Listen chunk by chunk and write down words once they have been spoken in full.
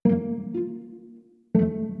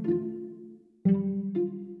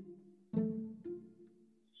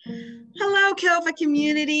Hello, Tova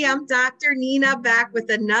community. I'm Dr. Nina back with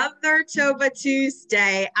another Tova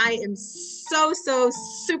Tuesday. I am so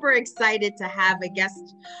super excited to have a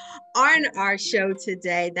guest on our show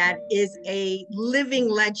today that is a living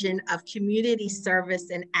legend of community service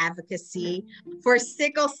and advocacy for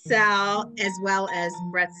sickle cell as well as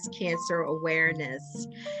breast cancer awareness.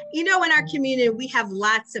 You know, in our community, we have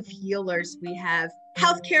lots of healers. We have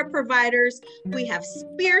healthcare providers, we have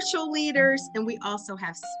spiritual leaders, and we also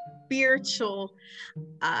have spiritual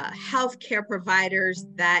healthcare providers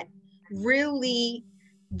that really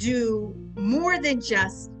do more than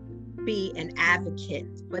just be an advocate,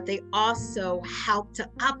 but they also help to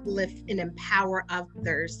uplift and empower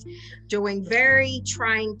others during very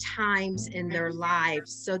trying times in their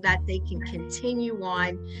lives so that they can continue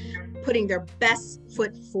on putting their best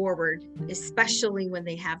foot forward, especially when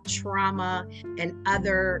they have trauma and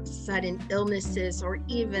other sudden illnesses or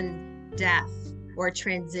even death or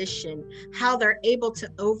transition, how they're able to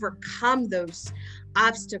overcome those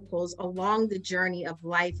obstacles along the journey of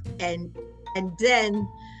life and then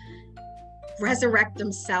resurrect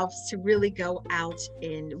themselves to really go out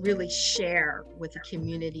and really share with the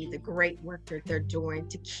community the great work that they're doing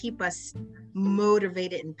to keep us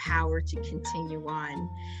motivated and empowered to continue on.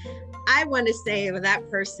 I want to say that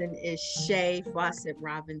person is Shay Fawcett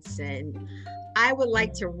Robinson. I would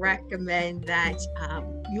like to recommend that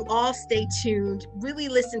you all stay tuned, really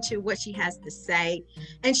listen to what she has to say.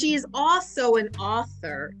 And she is also an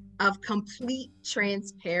author of Complete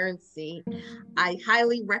Transparency. I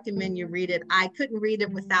highly recommend you read it. I couldn't read it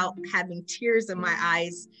without having tears in my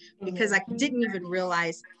eyes because I didn't even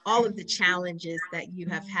realize all of the challenges that you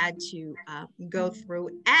have had to go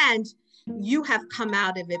through, and you have come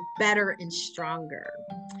out of it better and stronger.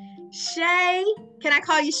 Shay, can I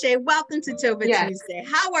call you Shay? Welcome to Tova Tuesday.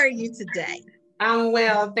 How are you today? I'm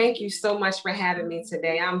well. Thank you so much for having me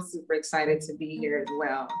today. I'm super excited to be here as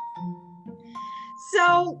well.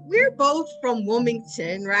 So we're both from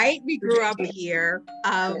Wilmington, right? We grew up here.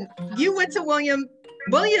 You went to William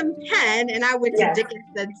Penn and I went to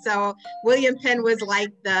Dickinson. So William Penn was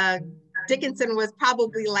like Dickinson was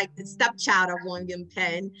probably like the stepchild of William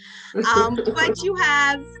Penn. But you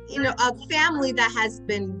have, a family that has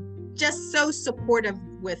been just so supportive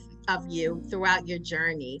of you throughout your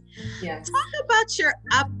journey. Yes. Talk about your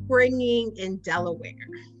upbringing in Delaware.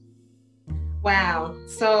 Wow.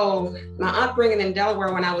 So my upbringing in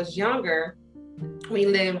Delaware, when I was younger, we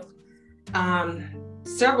lived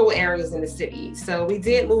several areas in the city. So we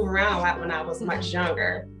did move around a lot when I was much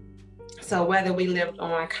younger. So whether we lived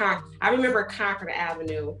on I remember Concord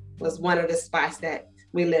Avenue was one of the spots that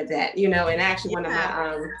we lived at, and actually one of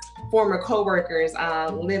my former coworkers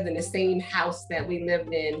lived in the same house that we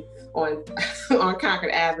lived in on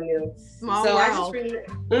Concord Avenue. Small world.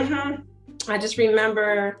 I just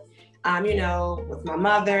remember with my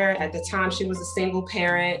mother. At the time, she was a single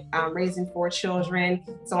parent, raising 4 children.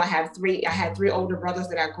 So I had 3 older brothers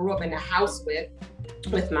that I grew up in the house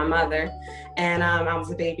with my mother, and I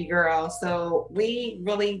was a baby girl. So we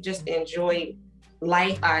really just enjoyed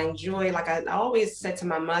life. Like I always said to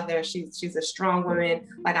my mother, she's a strong woman.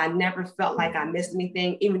 Like I never felt like I missed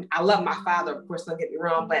anything. Even I love my father, of course, don't get me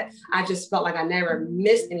wrong, but I just felt like I never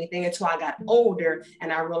missed anything until I got older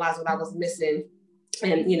and I realized what I was missing.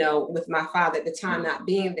 And, with my father at the time not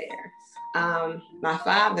being there, my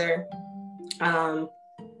father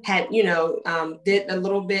had, did a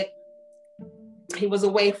little bit. He was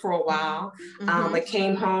away for a while, but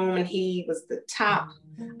came home and he was the top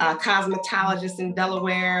cosmetologist in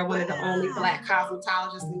Delaware, one of the only Black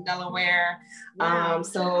cosmetologists in Delaware.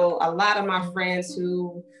 So a lot of my friends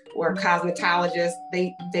who were cosmetologists,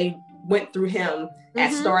 they went through him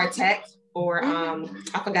at Star Tech. Or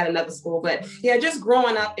I forgot another school, but just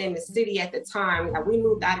growing up in the city at the time. We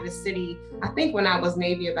moved out of the city, I think when I was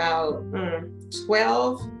maybe about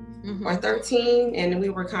 12 or 13, and we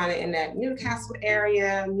were kind of in that Newcastle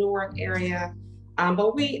area, Newark area.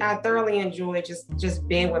 But I thoroughly enjoyed just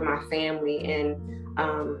being with my family and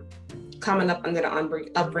coming up under the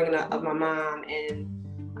upbringing of my mom and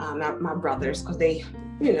my brothers, because they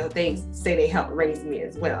say they helped raise me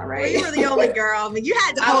as well, right? Well, you were the only girl. I mean, you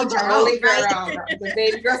had to hold your own, right? The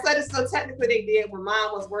baby girl. So technically they did. When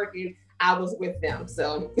mom was working, I was with them.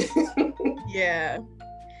 So yeah.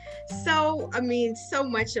 So, I mean, so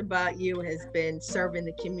much about you has been serving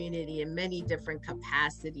the community in many different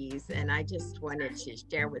capacities. And I just wanted to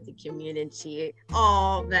share with the community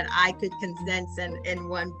all that I could condense in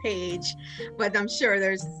one page, but I'm sure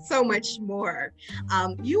there's so much more.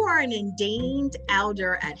 You are an ordained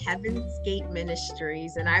elder at Heaven's Gate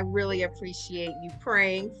Ministries, and I really appreciate you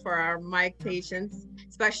praying for our MIC patients,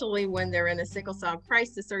 especially when they're in a sickle cell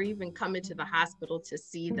crisis or even coming to the hospital to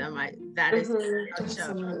see them. That is such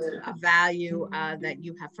a value that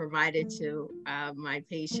you have provided to my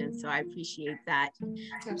patients. So I appreciate that.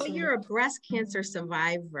 Absolutely. But you're a breast cancer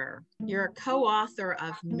survivor. You're a co-author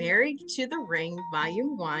of Married to the Ring,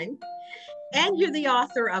 Volume 1. And you're the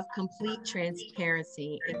author of Complete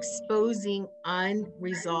Transparency, Exposing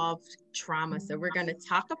Unresolved Trauma. So we're going to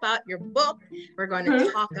talk about your book. We're going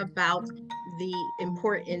to talk about the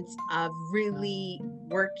importance of really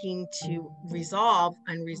working to resolve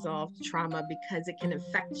unresolved trauma because it can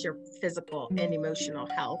affect your physical and emotional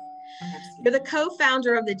health. You're the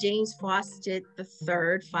co-founder of the James Fawcett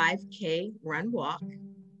III 5K Run Walk.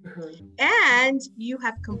 And you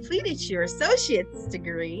have completed your associate's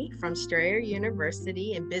degree from Strayer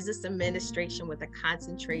University in business administration with a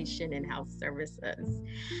concentration in health services.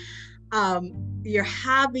 Your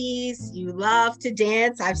hobbies, you love to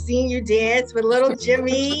dance. I've seen you dance with little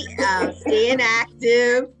Jimmy, staying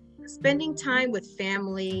active, spending time with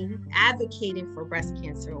family, advocating for breast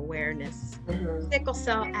cancer awareness, sickle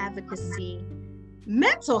cell advocacy,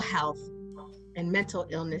 mental health, and mental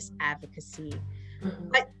illness advocacy.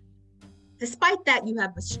 But despite that, you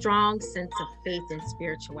have a strong sense of faith and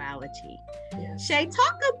spirituality. Yes. Shay,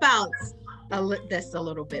 talk about this a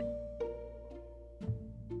little bit.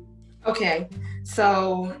 Okay,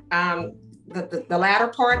 so the latter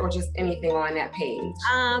part, or just anything on that page?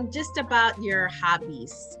 Just about your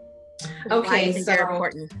hobbies. Okay, so they're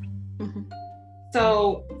important.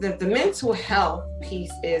 So the mental health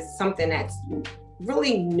piece is something that's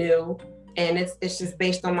really new, and it's just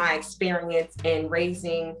based on my experience in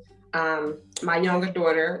raising my younger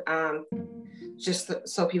daughter. Just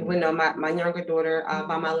so people know, my younger daughter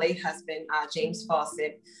by my late husband, James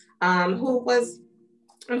Fawcett, who was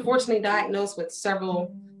unfortunately diagnosed with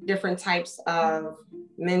several different types of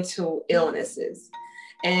mental illnesses.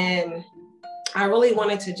 And I really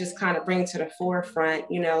wanted to just kind of bring to the forefront,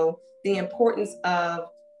 the importance of,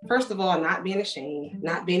 first of all, not being ashamed,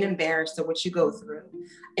 not being embarrassed of what you go through,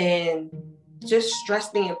 and just stress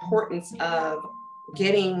the importance of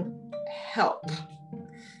getting help.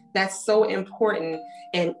 That's so important,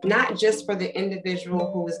 and not just for the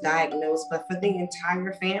individual who was diagnosed, but for the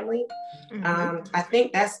entire family. I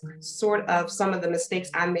think that's sort of some of the mistakes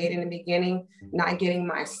I made in the beginning, not getting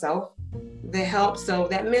myself the help. So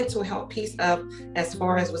that mental health piece of, as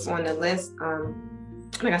far as what's on the list,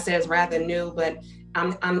 like I said, is rather new, but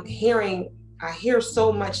I hear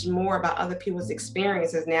so much more about other people's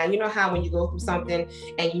experiences now. You know how when you go through something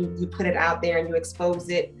and you put it out there and you expose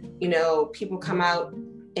it, people come out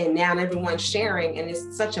and now everyone's sharing, and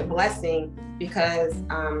it's such a blessing because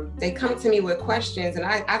they come to me with questions, and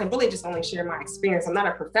I can really just only share my experience. I'm not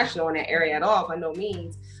a professional in that area at all, by no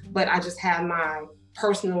means, but I just have my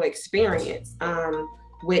personal experience,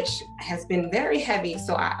 which has been very heavy.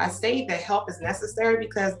 So I say that help is necessary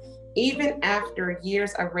because even after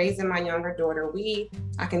years of raising my younger daughter,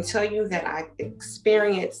 I can tell you that I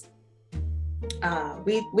experienced,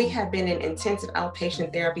 we have been in intensive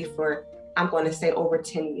outpatient therapy for, I'm going to say, over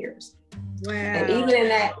 10 years. Wow. And even in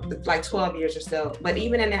that, like 12 years or so, but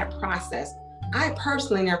even in that process, I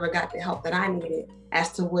personally never got the help that I needed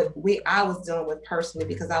as to what I was dealing with personally,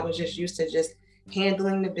 because I was just used to just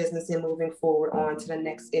handling the business and moving forward on to the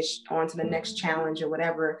next on to the next challenge or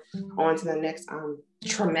whatever, on to the next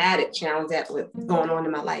traumatic challenge that was going on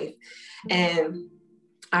in my life. And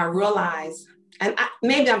I realized, and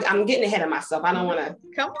maybe I'm getting ahead of myself. I don't want to.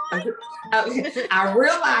 Come on. I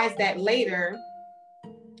realized that later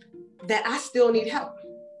that I still need help.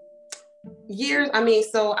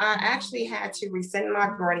 So I actually had to rescind my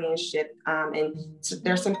guardianship. And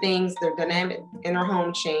there's some things, the dynamic in her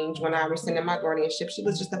home changed when I rescinded my guardianship. She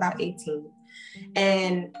was just about 18.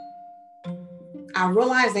 And I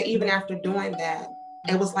realized that even after doing that,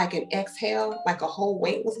 it was like an exhale, like a whole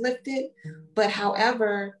weight was lifted. But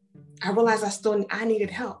however, I realized I needed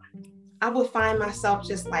help. I would find myself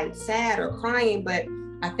just like sad or crying, but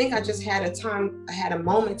I think I just had a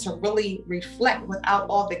moment to really reflect without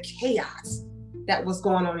all the chaos that was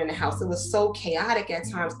going on in the house. It was so chaotic at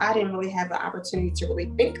times. I didn't really have the opportunity to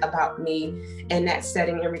really think about me in that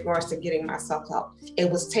setting in regards to getting myself help. It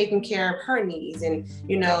was taking care of her needs and,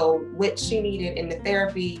 what she needed in the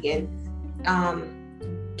therapy and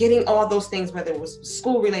getting all those things, whether it was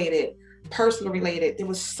school related, personal related, there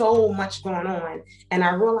was so much going on. And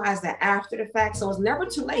I realized that after the fact, so it's never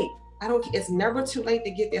too late. It's never too late to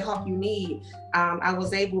get the help you need.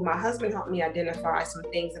 My husband helped me identify some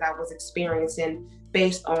things that I was experiencing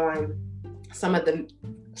based on some of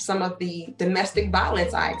the domestic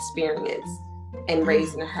violence I experienced in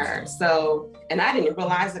raising her. So, and I didn't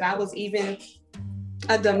realize that I was even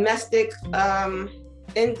a domestic,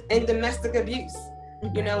 in domestic abuse,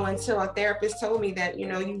 until a therapist told me that,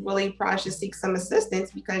 you really probably should seek some assistance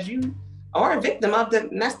because you are a victim of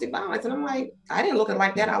domestic violence. And I'm like, I didn't look at it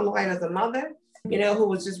like that. I looked at it as a mother, who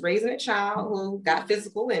was just raising a child who got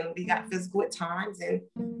physical, and we got physical at times, and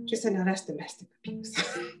just said, no, that's domestic abuse.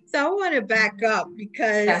 So I want to back up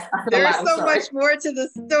because there's so much more to the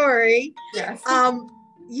story. Yes.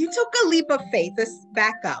 You took a leap of faith. Let's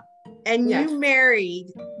back up. And you married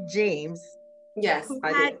James. Yes, who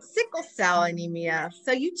had sickle cell anemia.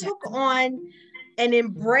 So you took on and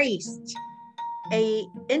embraced a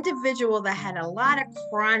individual that had a lot of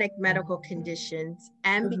chronic medical conditions,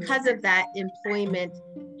 and because of that, employment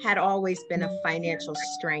had always been a financial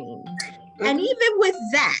strain. And even with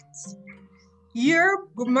that, your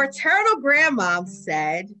maternal grandmom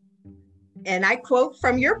said, and I quote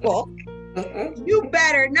from your book, you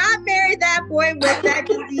better not marry that boy with that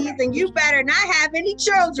disease, and you better not have any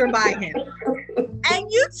children by him. And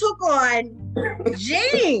you took on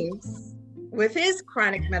James with his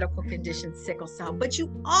chronic medical condition, sickle cell, but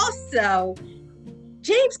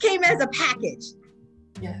James came as a package.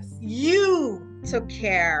 Yes. You took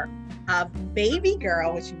care of baby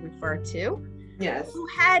girl, which you referred to, who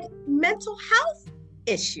had mental health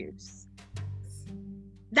issues.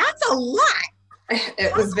 That's a lot.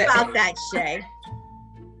 It was about that, Shay.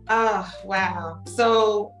 Oh, wow.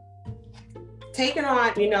 So taking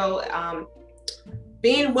on,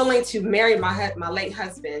 being willing to marry my late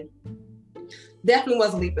husband definitely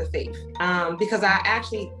was a leap of faith, because I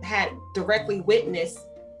actually had directly witnessed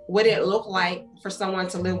what it looked like for someone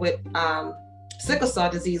to live with sickle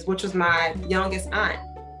cell disease, which was my youngest aunt,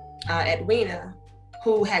 Edwina,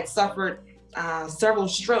 who had suffered several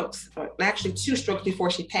strokes, or actually 2 strokes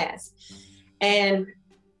before she passed. And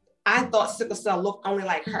I thought sickle cell looked only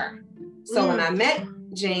like her. So when I met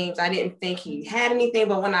James, I didn't think he had anything,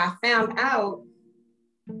 but when I found out,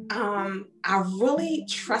 I really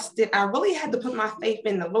had to put my faith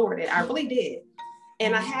in the Lord. I really did.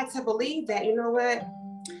 And I had to believe that, you're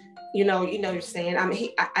saying, I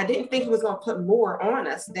didn't think he was going to put more on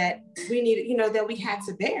us that we needed, that we had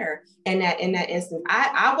to bear in that instance.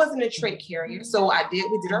 I wasn't a trait carrier. So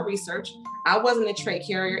we did our research. I wasn't a trait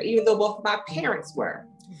carrier, even though both of my parents were.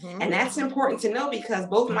 And that's important to know because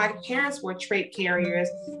both of my parents were trait carriers,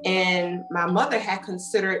 and my mother had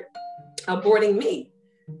considered aborting me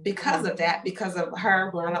because of that, because of her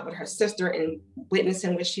growing up with her sister and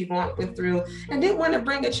witnessing what she went through, and didn't want to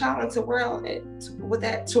bring a child into the world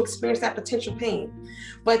to experience that potential pain.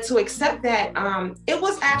 But to accept that, it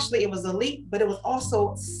was a leap, but it was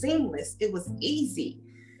also seamless. It was easy,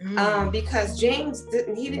 because James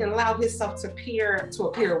didn't allow himself to appear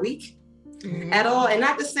weak at all. And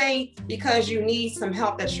not to say because you need some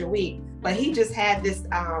help that you're weak, but he just had this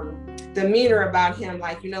demeanor about him,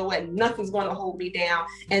 like, nothing's going to hold me down.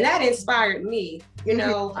 And that inspired me, when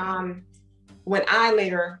I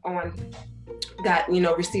later on got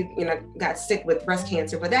sick with breast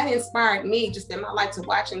cancer, but that inspired me just in my life to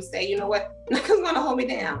watch him say, nothing's going to hold me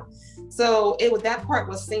down. So that part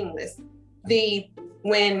was seamless.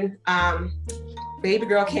 When baby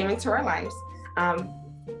girl came into our lives,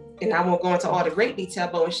 and I won't go into all the great detail,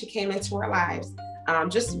 but when she came into our lives,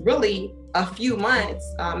 just really a few months,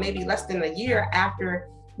 maybe less than a year after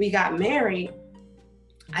we got married,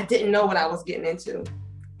 I didn't know what I was getting into.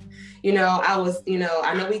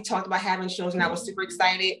 I know we talked about having children. I was super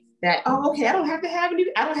excited that, I don't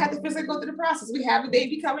have to physically go through the process. We have a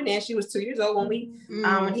baby coming in. She was 2 years old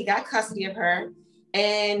when he got custody of her.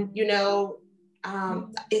 And,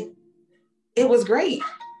 it was great.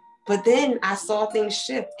 But then I saw things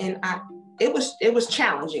shift, and it was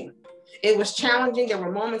challenging. It was challenging. There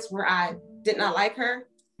were moments where I did not like her,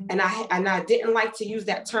 and I didn't like to use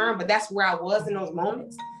that term, but that's where I was in those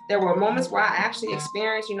moments. There were moments where I actually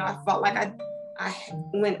experienced, I felt like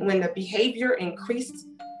when the behavior increased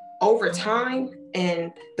over time,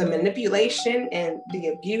 and the manipulation and the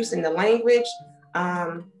abuse and the language,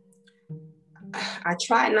 I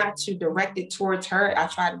tried not to direct it towards her. I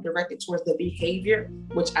tried to direct it towards the behavior,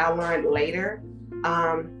 which I learned later.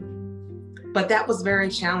 But that was very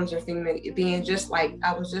challenging for me, being just like,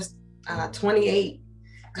 I was just 28,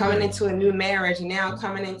 coming into a new marriage, and now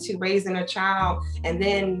coming into raising a child, and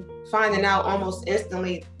then finding out almost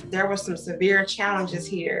instantly there were some severe challenges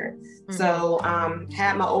here. So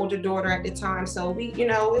had my older daughter at the time. So we,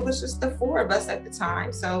 it was just the four of us at the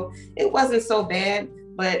time. So it wasn't so bad,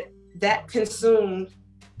 but that consumed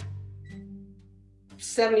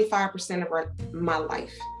 75% of my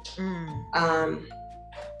life.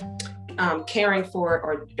 Caring for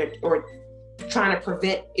or trying to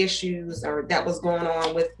prevent issues or that was going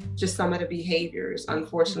on with just some of the behaviors,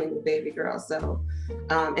 unfortunately, with baby girl. So,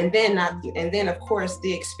 and then of course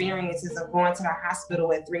the experiences of going to the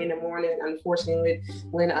hospital at 3 a.m. Unfortunately,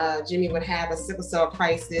 when Jimmy would have a sickle cell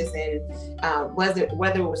crisis, and whether it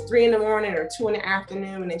was 3 a.m. or 2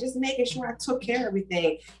 p.m, and just making sure I took care of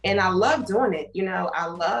everything. And I loved doing it. I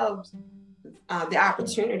loved the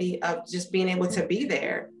opportunity of just being able to be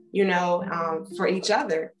there, for each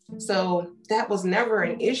other. So that was never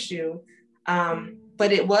an issue.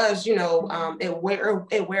 But it was,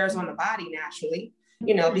 it wears on the body naturally,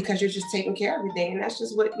 because you're just taking care of everything. And that's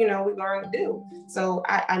just what, we learn to do. So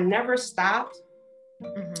I never stopped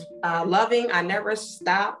loving. I never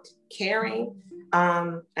stopped caring.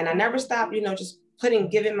 And I never stopped, just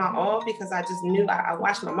giving my all, because I just knew I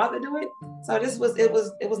watched my mother do it. So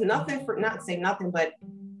it was nothing for, not to say nothing, but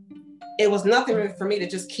it was nothing for me to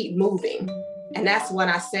just keep moving. And that's when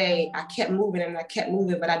I say I kept moving,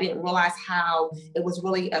 but I didn't realize how it was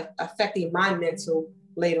really affecting my mental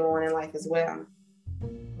later on in life as well.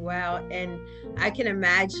 Wow. And I can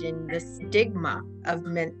imagine the stigma of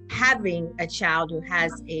having a child who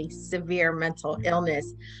has a severe mental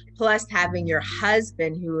illness, plus having your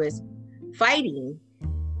husband who is fighting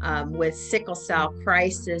with sickle cell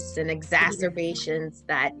crisis and exacerbations,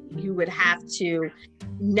 that you would have to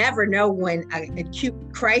never know when an acute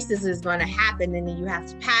crisis is going to happen, and then you have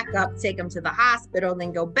to pack up, take them to the hospital,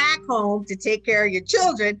 then go back home to take care of your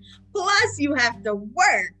children, plus you have to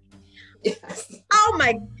work. Yes. Oh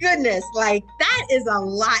my goodness, like that is a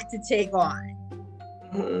lot to take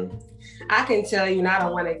on. I can tell you, and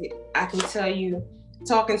I can tell you,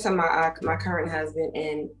 talking to my current husband,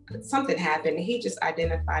 and something happened, and he just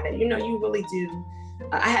identified that, you really do.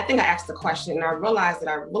 I think I asked the question, and I realized that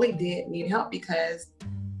I really did need help, because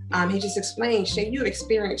he just explained, Shay, you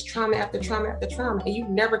experienced trauma after trauma after trauma, and you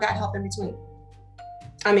never got help in between.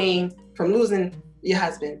 I mean, from losing your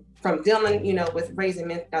husband, from dealing, with raising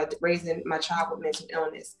my child with mental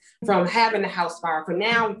illness, from having a house fire, from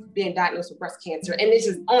now being diagnosed with breast cancer, and it's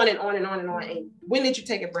just on and on and on and on. And when did you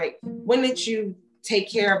take a break? When did you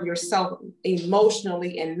take care of yourself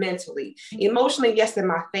emotionally and mentally? Emotionally, yes, in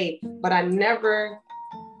my faith, but I never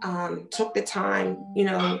took the time,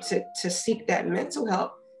 to seek that mental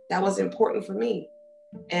help that was important for me.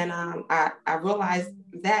 And I realized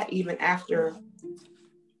that even after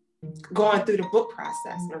going through the book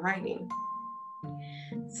process and writing.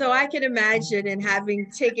 So I can imagine, and having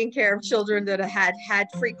taken care of children that had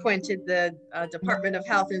frequented the Department of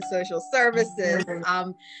Health and Social Services,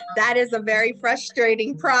 that is a very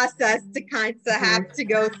frustrating process to kind of have to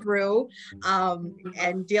go through,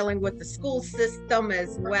 and dealing with the school system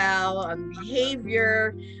as well,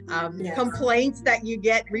 behavior, complaints that you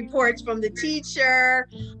get, reports from the teacher.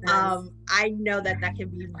 I know that can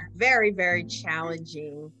be very, very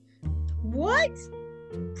challenging. What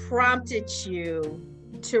prompted you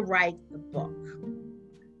to write the book?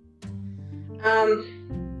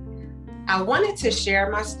 I wanted to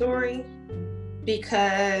share my story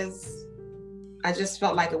because I just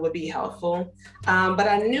felt like it would be helpful. But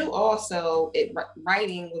I knew also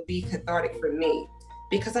writing would be cathartic for me,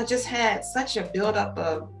 because I just had such a buildup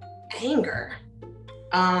of anger.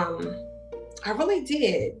 I really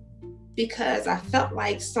did, because I felt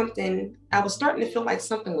like I was starting to feel like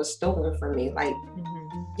something was stolen from me. Like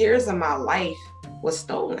years of my life was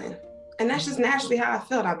stolen. And that's just naturally how I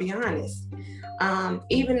felt, I'll be honest.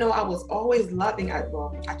 Even though I was always loving, I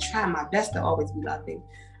tried my best to always be loving,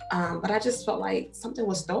 but I just felt like something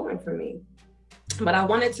was stolen from me. But I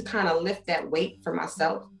wanted to kind of lift that weight for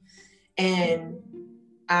myself. And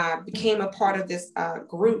I became a part of this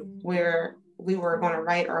group where we were going to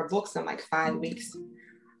write our books in like 5 weeks.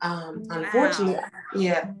 Unfortunately,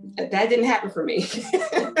 yeah, that didn't happen for me.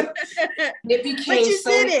 It became but you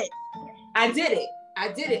did it. I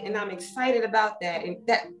did it. And I'm excited about that. And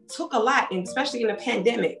that took a lot, and especially in the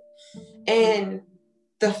pandemic. And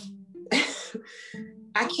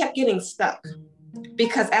I kept getting stuck,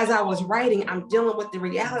 because as I was writing, I'm dealing with the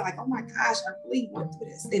reality, like, oh my gosh, I really went through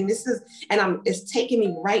this. And it's taking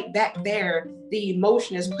me right back there. The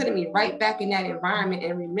emotion is putting me right back in that environment,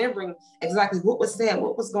 and remembering exactly what was said,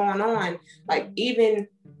 what was going on. Like even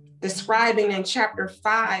describing in chapter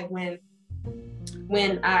 5, when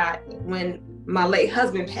when my late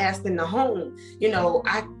husband passed in the home,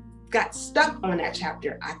 I got stuck on that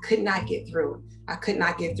chapter. I could not get through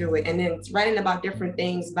it. And then writing about different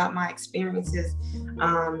things about my experiences.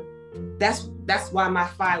 That's why my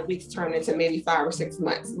 5 weeks turned into maybe 5 or 6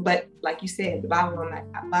 months. But like you said, the bottom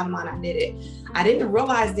line, I did it. I didn't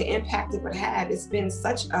realize the impact it would have. It's been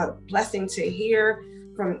such a blessing to hear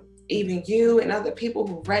from even you and other people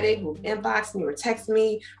who read it, who inboxed me or texted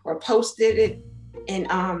me or posted it. And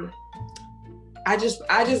I just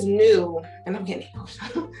knew, and I'm getting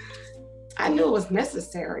emotional, I knew it was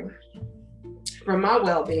necessary for my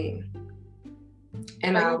well-being.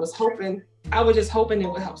 And I was just hoping it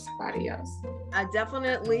would help somebody else. It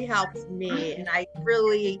definitely helped me. And I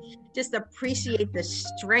really just appreciate the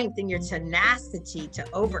strength and your tenacity to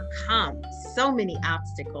overcome so many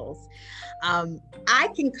obstacles. I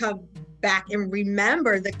can come back and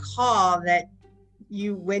remember the call that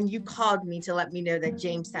when you called me to let me know that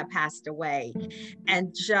James had passed away,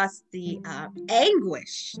 and just the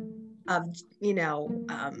anguish of,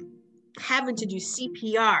 having to do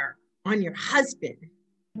CPR on your husband,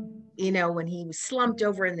 when he was slumped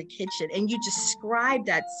over in the kitchen. And you described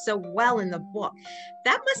that so well in the book.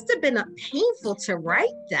 That must have been painful to write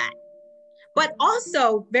that, but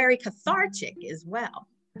also very cathartic as well.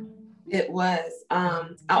 It was.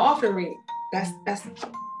 I often read, that's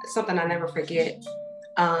something I never forget.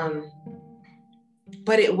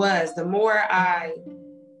 But it was, the more I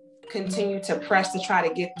continued to press to try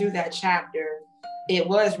to get through that chapter, it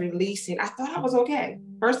was releasing. I thought I was okay.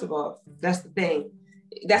 First of all, that's the thing.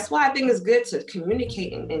 That's why I think it's good to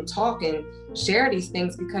communicate and talk and share these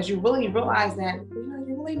things, because you really realize that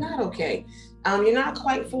you're really not okay. You're not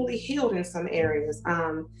quite fully healed in some areas.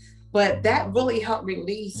 But that really helped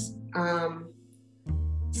release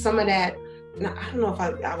some of that. I don't know if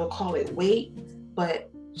I would call it weight, but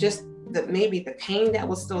just maybe the pain that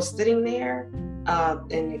was still sitting there,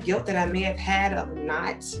 and the guilt that I may have had of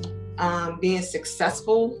not being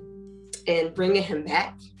successful in bringing him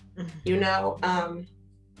back.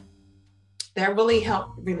 That really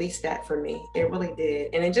helped release that for me. It really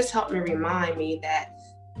did. And it just helped me remind me that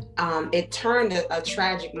it turned a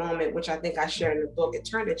tragic moment, which I think I shared in the book. It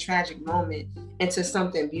turned a tragic moment into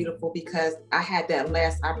something beautiful, because I had that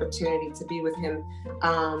last opportunity to be with him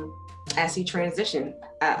as he transitioned.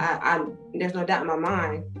 There's no doubt in my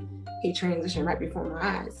mind, he transitioned right before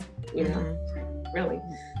my eyes, really.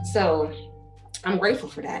 So I'm grateful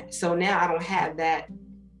for that. So now I don't have that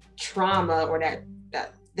trauma or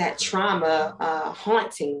that trauma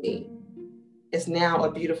haunting me. It's now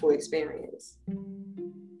a beautiful experience.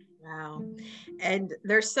 Wow. And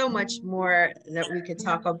there's so much more that we could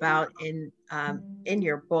talk about in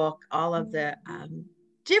your book, all of the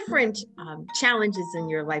different challenges in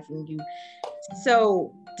your life, and you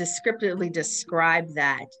so descriptively describe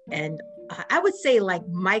that. And I would say like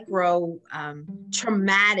micro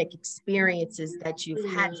traumatic experiences that you've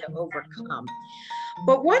had to overcome.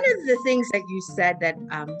 But one of the things that you said that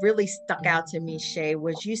really stuck out to me, Shay,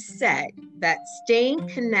 was you said that staying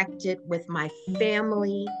connected with my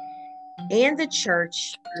family and the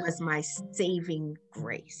church was my saving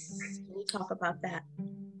grace. Can you talk about that?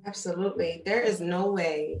 Absolutely. There is no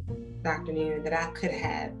way, Dr. Nina, that I could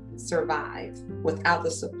have survived without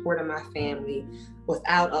the support of my family,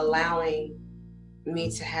 without allowing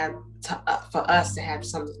me for us to have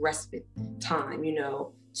some respite time,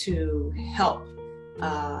 to help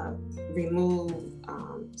remove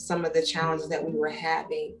some of the challenges that we were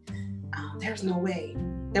having. There was no way.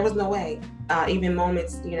 Even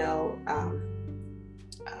moments,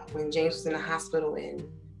 when James was in the hospital and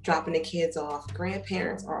dropping the kids off.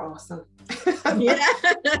 Grandparents are awesome.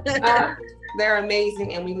 Yeah. They're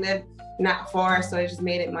amazing, and we live not far, so it just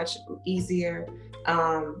made it much easier.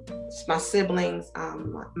 My siblings,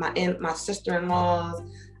 my sister-in-laws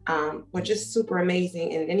were just super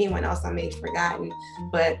amazing, and anyone else I may have forgotten.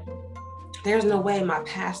 But there's no way. My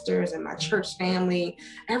pastors and my church family,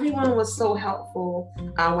 everyone was so helpful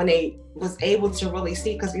when they was able to really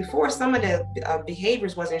see, because before some of the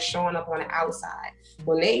behaviors wasn't showing up on the outside.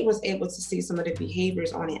 When they was able to see some of the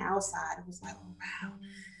behaviors on the outside, it was like, oh, wow.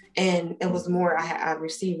 And it was more, I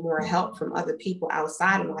received more help from other people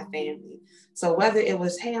outside of my family. So whether it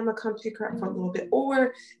was, hey, I'm gonna come pick her up for a little bit,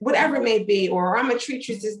 or whatever it may be, or I'm gonna treat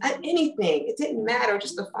you to anything, it didn't matter,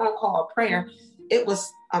 just a phone call, a prayer. It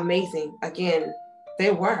was amazing. Again, they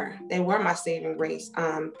were my saving grace.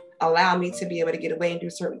 Allow me to be able to get away and do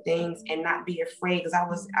certain things and not be afraid, because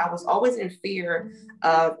I was always in fear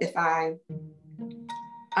of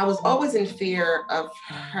I was always in fear of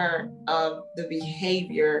her, of the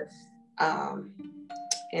behavior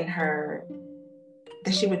in her,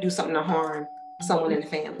 that she would do something to harm someone in the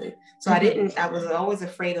family. So I was always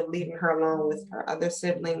afraid of leaving her alone with her other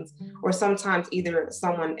siblings, or sometimes either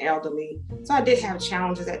someone elderly. So I did have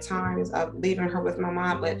challenges at times of leaving her with my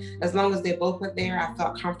mom, but as long as they both were there, I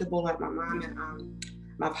felt comfortable. Like my mom and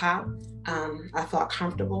my pop, I felt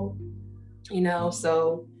comfortable,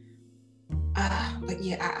 so, but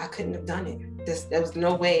yeah, I couldn't have done it. There was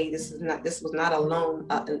no way. This was not alone,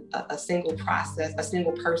 a single process, a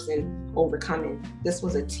single person overcoming. This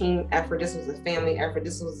was a team effort. This was a family effort.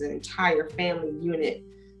 This was an entire family unit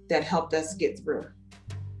that helped us get through.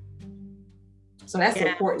 So that's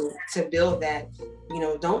important to build that,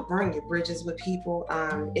 don't burn your bridges with people.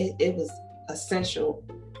 It was essential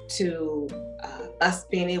to us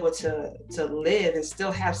being able to live and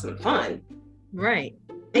still have some fun. Right.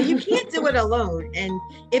 And you can't do it alone. And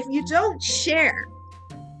if you don't share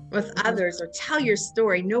with others or tell your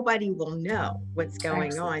story, nobody will know what's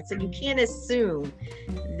going on. So you can't assume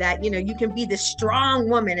that, you can be the strong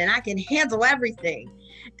woman and I can handle everything.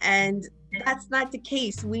 And that's not the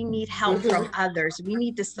case. We need help from others. We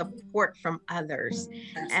need the support from others.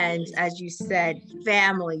 And as you said,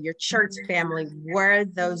 family, your church family, were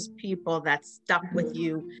those people that stuck with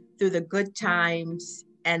you through the good times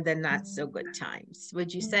and the not so good times.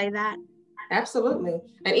 Would you say that? Absolutely.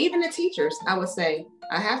 And even the teachers, I would say,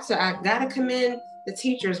 I gotta commend the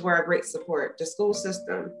teachers were a great support, the school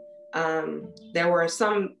system. There were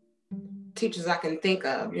some teachers I can think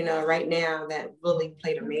of, right now that really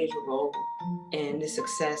played a major role in the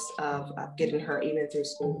success of getting her even through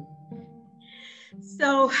school.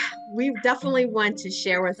 So we definitely want to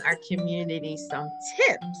share with our community some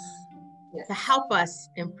tips to help us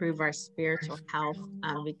improve our spiritual health,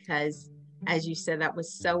 because as you said, that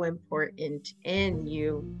was so important in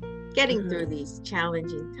you getting through these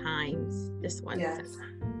challenging times. This one.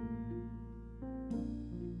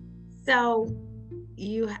 So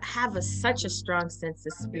you have such a strong sense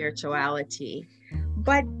of spirituality,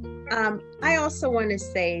 but I also want to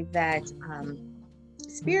say that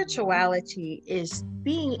spirituality is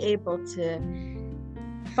being able to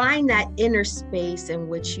find that inner space in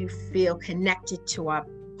which you feel connected to a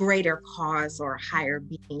greater cause or higher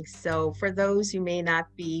being. So for those who may not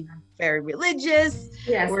be very religious,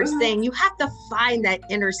 we're saying you have to find that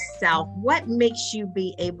inner self. What makes you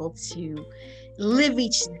be able to live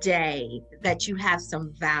each day that you have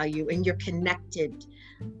some value and you're connected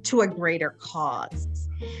to a greater cause?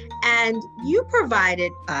 And you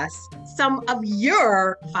provided us some of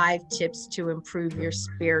your 5 tips to improve your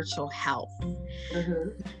spiritual health.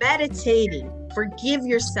 Meditating, forgive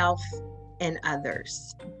yourself and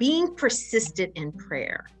others, being persistent in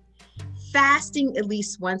prayer, fasting at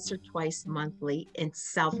least once or twice monthly, and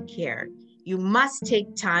self-care. You must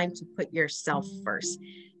take time to put yourself first.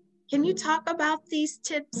 Can you talk about these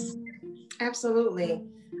tips? Absolutely.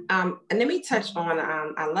 And let me touch on,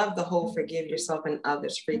 I love the whole forgive yourself and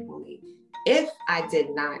others frequently. If I did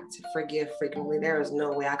not forgive frequently, there is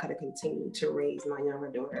no way I could have continued to raise my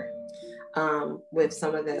younger daughter with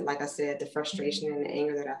some of the, like I said, the frustration and the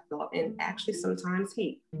anger that I felt, and actually sometimes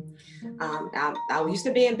hate. I used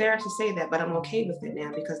to be embarrassed to say that, but I'm okay with it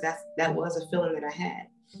now because that was a feeling that I had.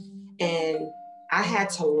 And I had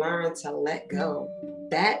to learn to let go.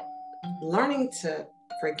 That learning to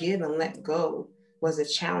forgive and let go was a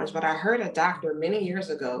challenge. But I heard a doctor many years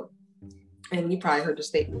ago, and you probably heard the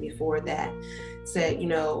statement before that, said,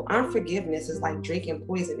 unforgiveness is like drinking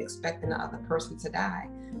poison, expecting the other person to die.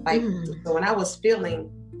 So when I was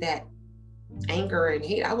feeling that anger and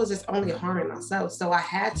hate, I was just only harming myself. So I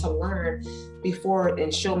had to learn before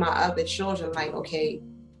and show my other children, like, okay,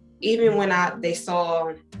 even when they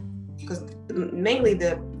saw, because mainly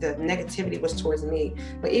the negativity was towards me,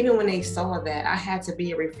 but even when they saw that, I had to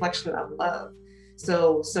be a reflection of love.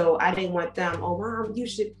 So I didn't want them, oh, mom, you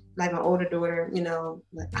should, like my older daughter,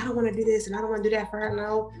 like, I don't want to do this and I don't want to do that for her.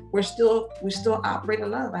 No, we still operate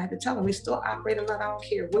in love. I had to tell them we still operate in love. I don't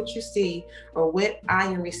care what you see or what I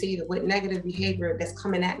am receiving, what negative behavior that's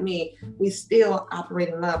coming at me, we still operate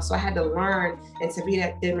in love. So I had to learn and to be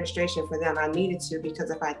that demonstration for them. I needed to,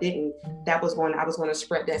 because if I didn't, I was going to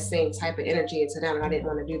spread that same type of energy into them, and I didn't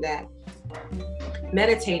want to do that.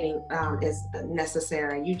 Meditating is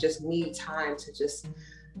necessary. You just need time to just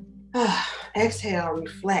exhale,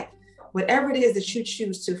 reflect, whatever it is that you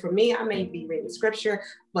choose to. For me, I may be reading scripture,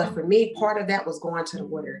 but for me, part of that was going to the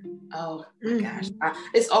water. Oh my gosh.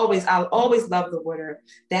 I'll always love the water.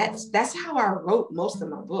 That's how I wrote most of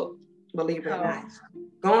my book, believe it or not.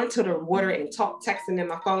 Going to the water and texting in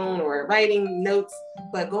my phone or writing notes,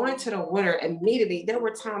 but going to the water immediately. There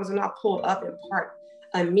were times when I pulled up in park,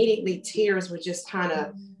 immediately tears would just kind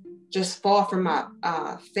of just fall from my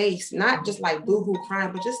face, not just like boohoo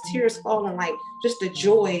crying, but just tears falling, like just the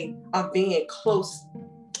joy of being close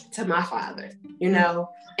to my father, you know,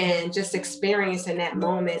 and just experiencing that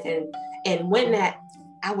moment. And when that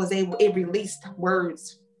I was able, it released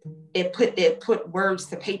words, it put words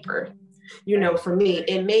to paper. You know, for me,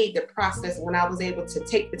 it made the process, when I was able to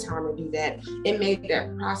take the time to do that, it made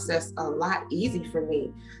that process a lot easy for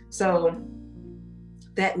me. So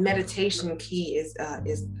that meditation key is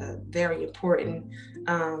very important.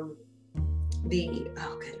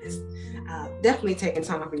 Definitely taking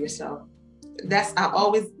time for yourself.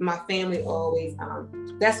 My family always,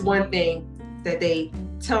 that's one thing that they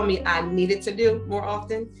tell me I needed to do more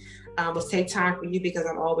often, was take time for you, because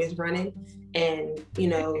I'm always running and, you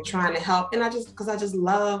know, trying to help. And I just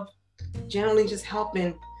love generally just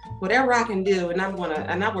helping whatever I can do. And I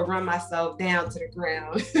will run myself down to the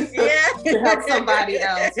ground to help somebody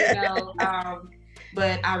else, you know.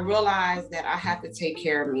 But I realized that I have to take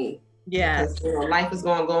care of me. Yeah. Because, you know, life is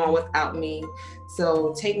going to go on without me.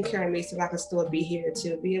 So taking care of me so I can still be here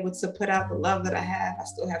to be able to put out the love that I have. I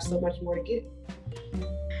still have so much more to give.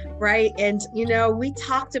 Right. And, you know, we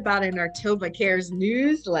talked about in our Tova Cares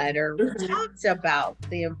newsletter, we talked about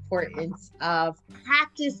the importance of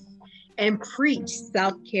practice and preach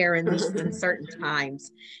self-care in these uncertain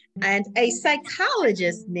times. And a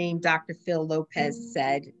psychologist named Dr. Phil Lopez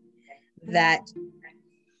said that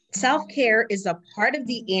self-care is a part of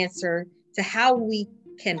the answer to how we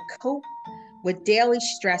can cope with daily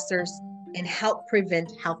stressors and help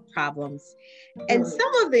prevent health problems. And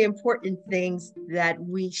some of the important things that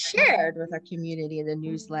we shared with our community in the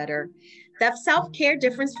newsletter, that self-care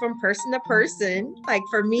differs from person to person. Like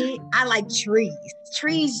for me, I like trees.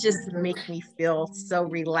 Trees just make me feel so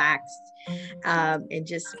relaxed, and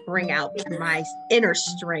just bring out my inner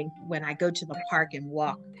strength when I go to the park and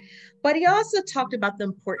walk. But he also talked about the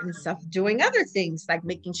importance of doing other things, like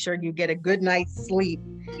making sure you get a good night's sleep,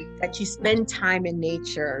 that you spend time in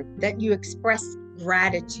nature, that you express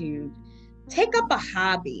gratitude, take up a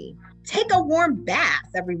hobby, take a warm bath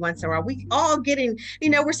every once in a while. We all you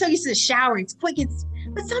know, we're so used to showering, it's quick,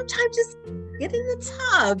 but sometimes just get in the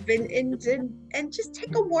tub and just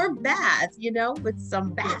take a warm bath, you know, with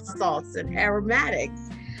some bath salts and aromatics.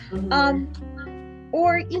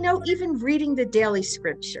 Or, you know, even reading the daily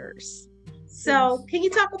scriptures. So can you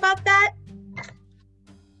talk about that?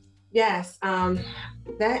 Yes,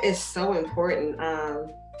 that is so important.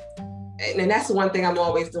 And that's one thing I'm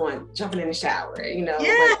always doing, jumping in the shower, you know.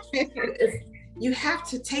 Yeah. But you have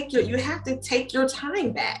to take your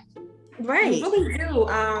time back. Right. You really do.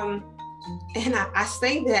 And I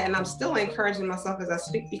say that, and I'm still encouraging myself as I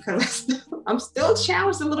speak, because I'm still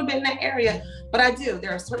challenged a little bit in that area, but I do.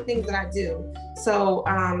 There are certain things that I do. So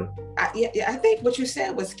I think what you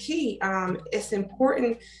said was key. It's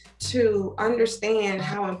important to understand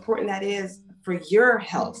how important that is for your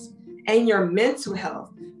health and your mental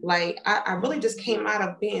health. Like I really just came out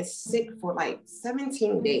of being sick for like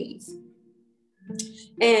 17 days.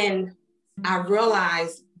 And I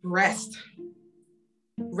realized rest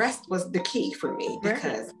was the key for me,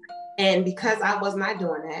 because I was not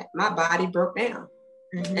doing that, my body broke down,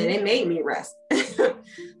 and it made me rest.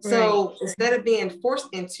 So instead of being forced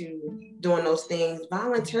into doing those things,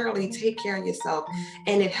 voluntarily take care of yourself,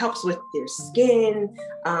 and it helps with your skin,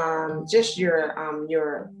 just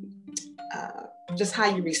just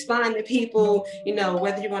how you respond to people, you know,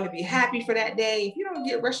 whether you're going to be happy for that day. If you don't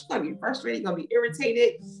get rest, you're going to be frustrated, you're going to be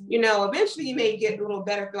irritated. You know, eventually you may get a little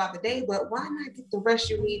better throughout the day, but why not get the rest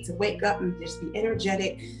you need to wake up and just be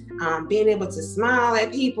energetic, being able to smile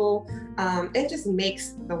at people. It just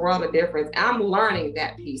makes the world a difference. I'm learning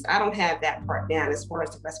that piece. I don't have that part down as far as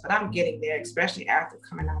the rest, but I'm getting there, especially after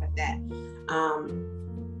coming out of that.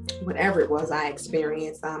 Whatever it was I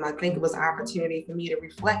experienced, I think it was an opportunity for me to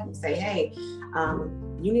reflect and say, hey,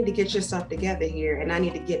 you need to get yourself together here, and I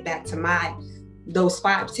need to get back to those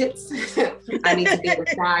 5 tips. I need to be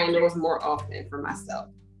applying those more often for myself.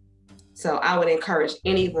 So I would encourage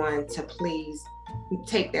anyone to please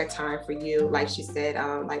take their time for you. Like she said,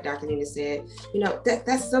 like Dr. Nina said, you know,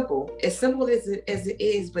 that's simple. As simple as it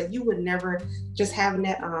is, but you would never just having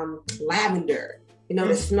that lavender. You know,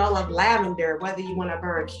 the smell of lavender, whether you want to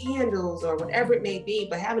burn candles or whatever it may be,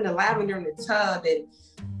 but having the lavender in the tub, and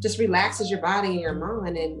just relaxes your body and your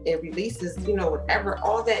mind, and it releases, you know, whatever,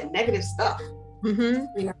 all that negative stuff. You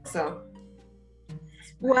know, so.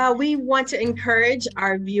 Well, we want to encourage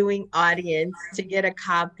our viewing audience to get a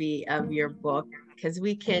copy of your book, because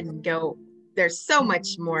we can go, there's so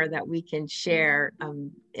much more that we can share.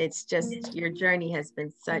 It's just, your journey has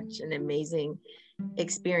been such an amazing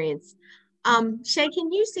experience. Shay,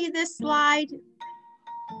 can you see this slide?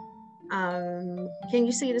 Can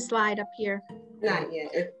you see the slide up here? Not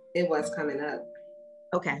yet. It was coming up.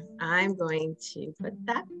 Okay, I'm going to put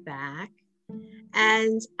that back.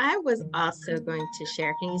 And I was also going to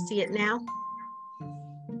share. Can you see it now?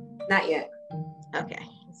 Not yet. Okay,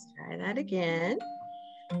 let's try that again.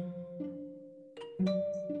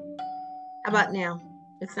 How about now?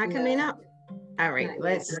 It's not coming up. All right,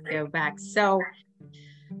 let's go back. So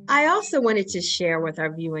I also wanted to share with our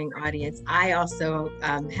viewing audience, I also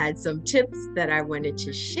had some tips that I wanted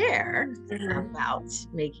to share about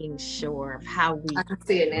making sure of how we... I can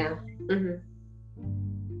see it now.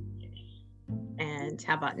 And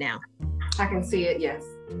how about now? I can see it, yes.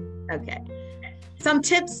 Okay. Some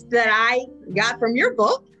tips that I got from your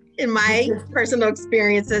book in my personal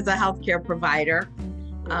experience as a healthcare provider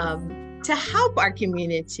to help our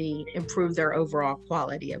community improve their overall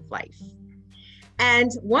quality of life.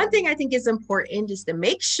 And one thing I think is important is to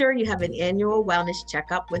make sure you have an annual wellness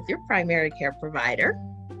checkup with your primary care provider.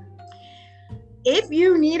 If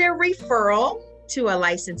you need a referral to a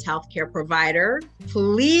licensed healthcare provider,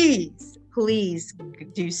 please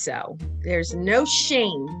do so. There's no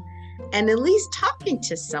shame in at least talking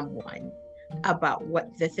to someone about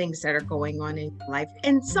what the things that are going on in life.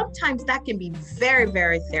 And sometimes that can be very,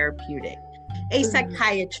 very therapeutic. A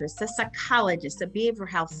psychiatrist, a psychologist, a behavioral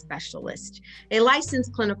health specialist, a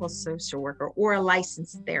licensed clinical social worker, or a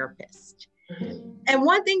licensed therapist. And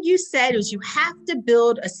one thing you said is you have to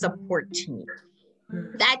build a support team.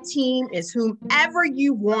 That team is whomever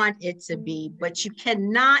you want it to be, but you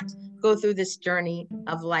cannot go through this journey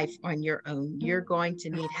of life on your own. You're going to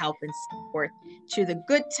need help and support through the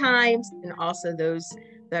good times and also those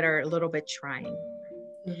that are a little bit trying.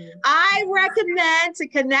 I recommend to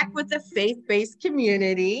connect with a faith-based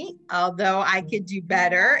community, although I could do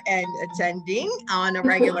better and attending on a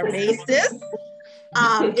regular basis.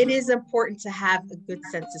 It is important to have a good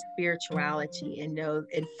sense of spirituality and know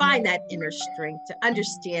and find that inner strength to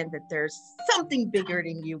understand that there's something bigger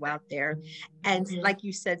than you out there. And like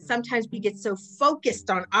you said, sometimes we get so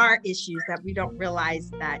focused on our issues that we don't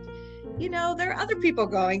realize that, you know, there are other people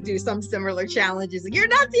going through some similar challenges and you're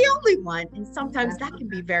not the only one. And sometimes that can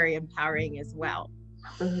be very empowering as well.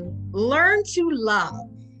 Learn to love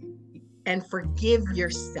and forgive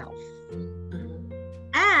yourself.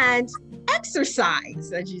 And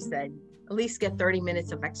exercise, as you said, at least get 30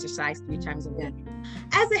 minutes of exercise 3 times a week.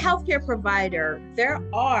 As a healthcare provider, there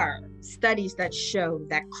are studies that show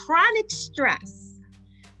that chronic stress,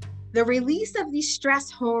 the release of these stress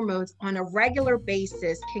hormones on a regular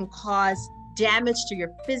basis can cause damage to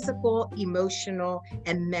your physical, emotional,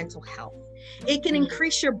 and mental health. It can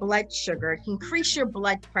increase your blood sugar, it can increase your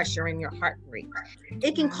blood pressure and your heart rate.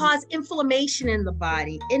 It can cause inflammation in the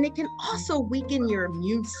body, and it can also weaken your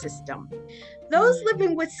immune system. Those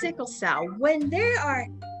living with sickle cell, when they are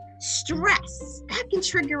stressed, that can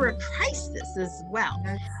trigger a crisis as well.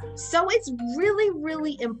 So it's really,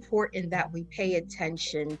 really important that we pay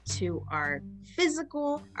attention to our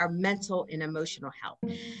physical, our mental, and emotional health.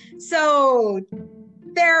 So,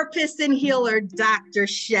 therapist and healer, Dr.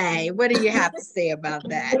 Shay, what do you have to say about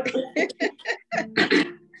that?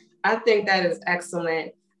 I think that is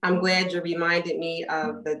excellent. I'm glad you reminded me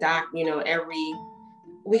of the doc, you know,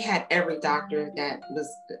 we had every doctor that was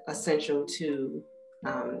essential to,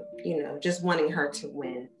 you know, just wanting her to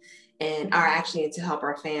win and are actually to help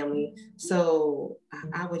our family. So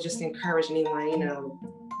I would just encourage anyone, you know,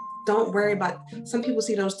 don't worry about, some people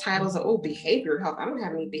see those titles of, oh, behavioral health. I don't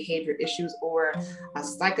have any behavior issues, or a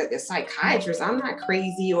psychiatrist. I'm not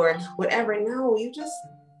crazy or whatever. No, you just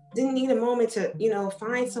didn't need a moment to, you know,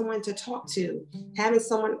 find someone to talk to. Having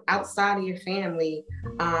someone outside of your family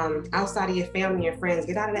and friends,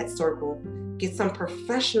 get out of that circle, get some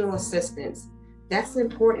professional assistance. That's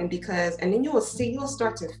important because, and then you'll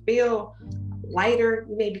start to feel lighter.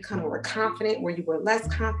 You may become more confident where you were less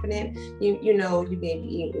confident. You know, you may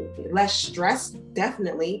be less stressed.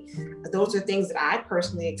 Definitely. Those are things that I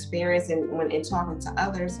personally experienced and when in talking to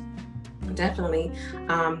others, definitely.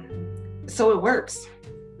 So it works.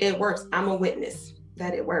 It works. I'm a witness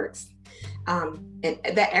that it works. And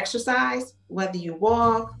that exercise, whether you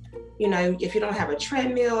walk, you know, if you don't have a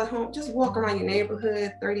treadmill at home, just walk around your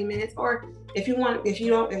neighborhood 30 minutes. Or if you don't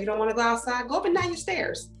want to go outside, go up and down your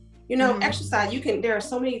stairs. You know, exercise,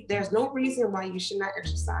 there's no reason why you should not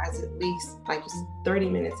exercise at least like 30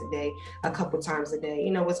 minutes a day, a couple times a day.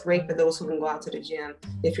 You know, it's great for those who can go out to the gym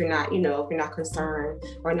if you're not, you know, if you're not concerned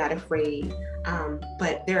or not afraid.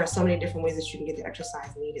 But there are so many different ways that you can get the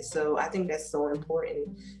exercise needed. So I think that's so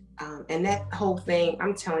important. And that whole thing,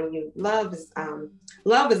 I'm telling you, love is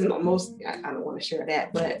most, I don't want to share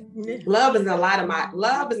that, but love is in a lot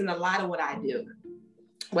of what I do.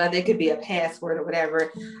 whether it could be a password or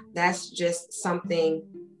whatever. That's just something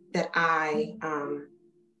that I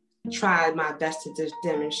tried my best to just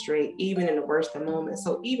demonstrate, even in the worst of moments.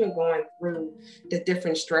 So even going through the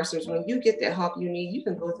different stressors, when you get the help you need, you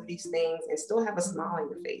can go through these things and still have a smile on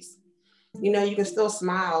your face. You know, you can still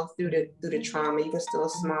smile through the trauma. You can still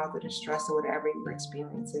smile through the stress or whatever you're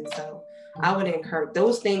experiencing. So I would encourage,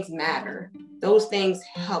 those things matter. Those things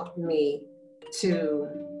helped me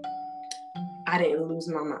I didn't lose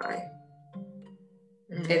my mind.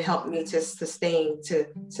 Mm-hmm. It helped me to sustain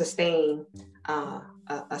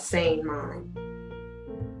a sane mind.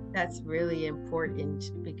 That's really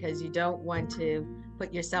important, because you don't want to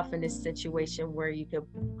put yourself in a situation where you could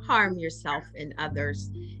harm yourself and others.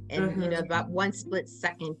 And, you know, about one split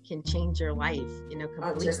second can change your life, you know,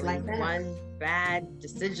 completely. Just like that. One bad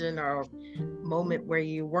decision or moment where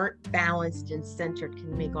you weren't balanced and centered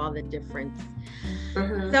can make all the difference.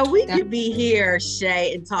 So we could be here,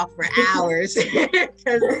 Shay, and talk for hours,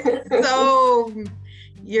 because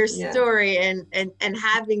your story and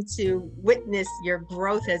having to witness your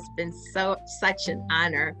growth has been such an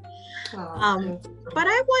honor. But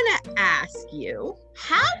I want to ask you,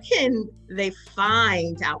 how can they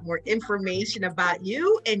find out more information about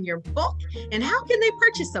you and your book, and how can they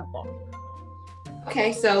purchase a book?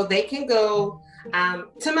 Okay, so they can go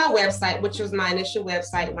to my website, which was my initial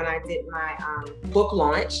website when I did my book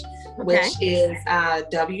launch, which is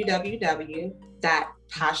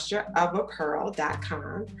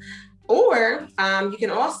www.postureofapearl.com. Or you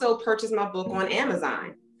can also purchase my book on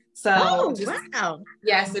Amazon. So, wow.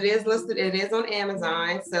 Yes, it is listed. It is on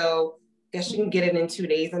Amazon. So I guess you can get it in 2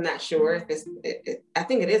 days. I'm not sure if I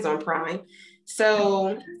think it is on Prime.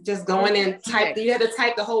 So just go in and type, you have to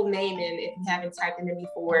type the whole name in if you haven't typed it in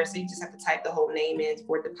before. So you just have to type the whole name in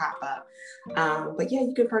for it to pop up. But yeah,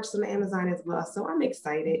 you can purchase on Amazon as well. So I'm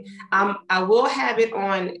excited. I will have it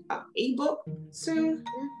on ebook soon.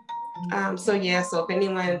 So if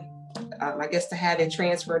anyone, I guess to have it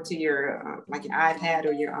transferred to your like your iPad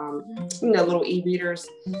or your little e-readers,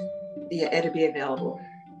 it'll be available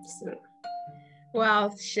soon.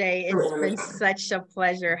 Well, Shay, it's been such a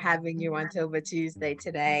pleasure having you on Toba Tuesday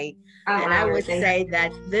today. And I would say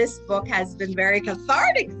that this book has been very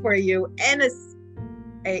cathartic for you, and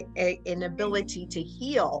an ability to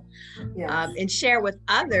heal and share with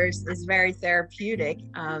others is very therapeutic.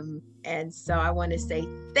 And so I want to say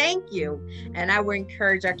thank you. And I would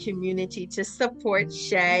encourage our community to support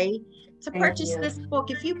Shay to purchase this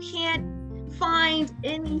book. If you can't find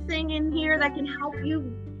anything in here that can help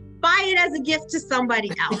you, buy it as a gift to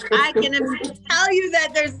somebody else. I can tell you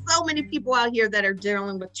that there's so many people out here that are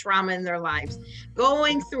dealing with trauma in their lives,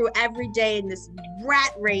 going through every day in this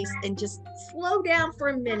rat race, and just slow down for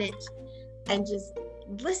a minute and just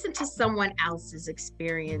listen to someone else's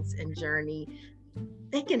experience and journey.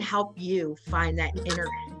 They can help you find that inner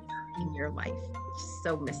peace in your life, which is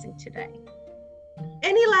so missing today.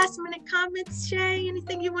 Any last minute comments, Shay?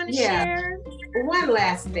 Anything you want to share? One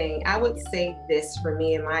last thing. I would say this for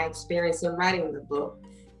me and my experience in writing the book.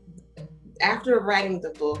 After writing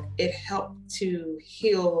the book, it helped to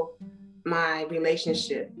heal my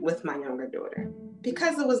relationship with my younger daughter,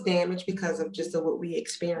 because it was damaged because of just what we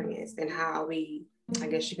experienced and how we, I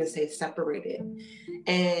guess you can say, separated.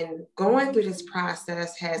 And going through this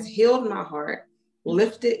process has healed my heart,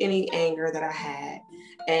 lifted any anger that I had.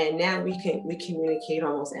 And now we communicate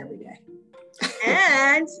almost every day.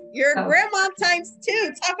 And your grandma times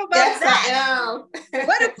 2. Talk about that. I am.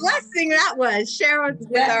 What a blessing that was. Share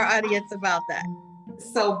with our audience about that.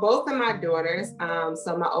 So both of my daughters,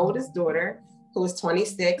 so my oldest daughter, who is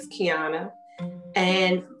 26, Kiana,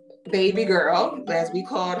 and baby girl, as we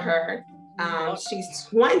called her, she's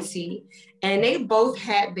 20, and they both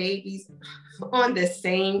had babies on the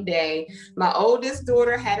same day. My oldest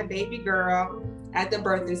daughter had a baby girl at the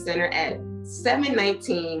birthing center at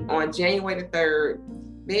 7:19 on January the 3rd.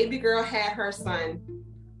 Baby girl had her son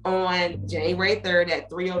on January 3rd at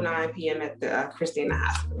 3:09 p.m. at the Christina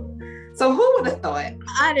Hospital. So who would have thought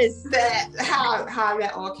how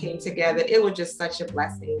that all came together? It was just such a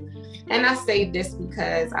blessing. And I say this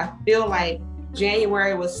because I feel like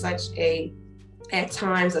January was such at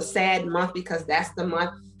times a sad month, because that's the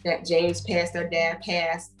month that James passed, their dad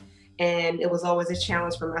passed. And it was always a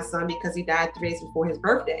challenge for my son because he died 3 days before his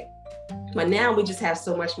birthday. But now we just have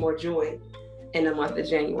so much more joy in the month of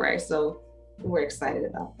January. So we're excited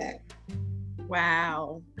about that.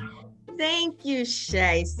 Wow. Thank you,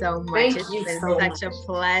 Shay, so much. Thank It's you been so such much. a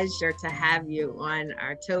pleasure to have you on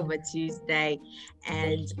our Tova Tuesday,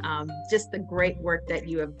 and just the great work that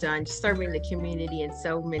you have done serving the community in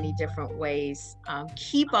so many different ways.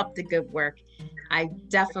 Keep up the good work. I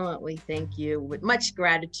definitely thank you with much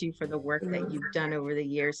gratitude for the work that you've done over the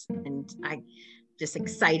years, and I just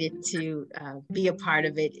excited to be a part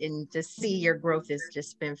of it, and to see your growth has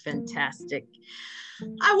just been fantastic.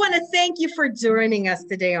 I want to thank you for joining us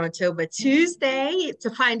today on Tova Tuesday. To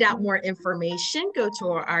find out more information, go to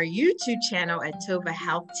our YouTube channel at Tova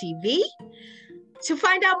Health TV. To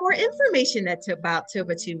find out more information about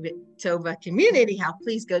Tova Community Health,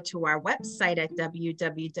 please go to our website at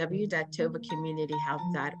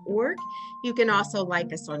www.tovacommunityhealth.org. You can also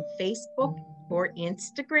like us on Facebook or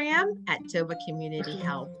Instagram at Tova Community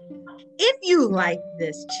Health. If you like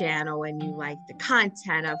this channel and you like the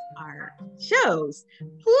content of our shows,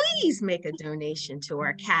 please make a donation to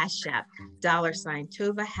our Cash App,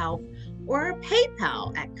 $Tova Health, or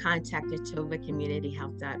PayPal at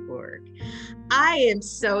contact@tovacommunityhealth.org. I am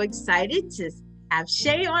so excited to have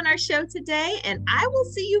Shay on our show today, and I will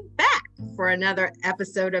see you back for another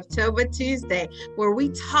episode of Tova Tuesday, where we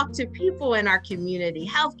talk to people in our community,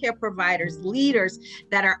 healthcare providers, leaders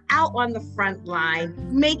that are out on the front line,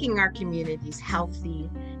 making our communities healthy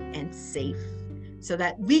and safe, so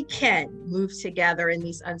that we can move together in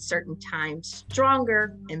these uncertain times,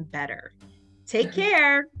 stronger and better. Take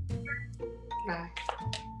care. Bye.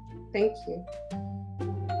 Thank you.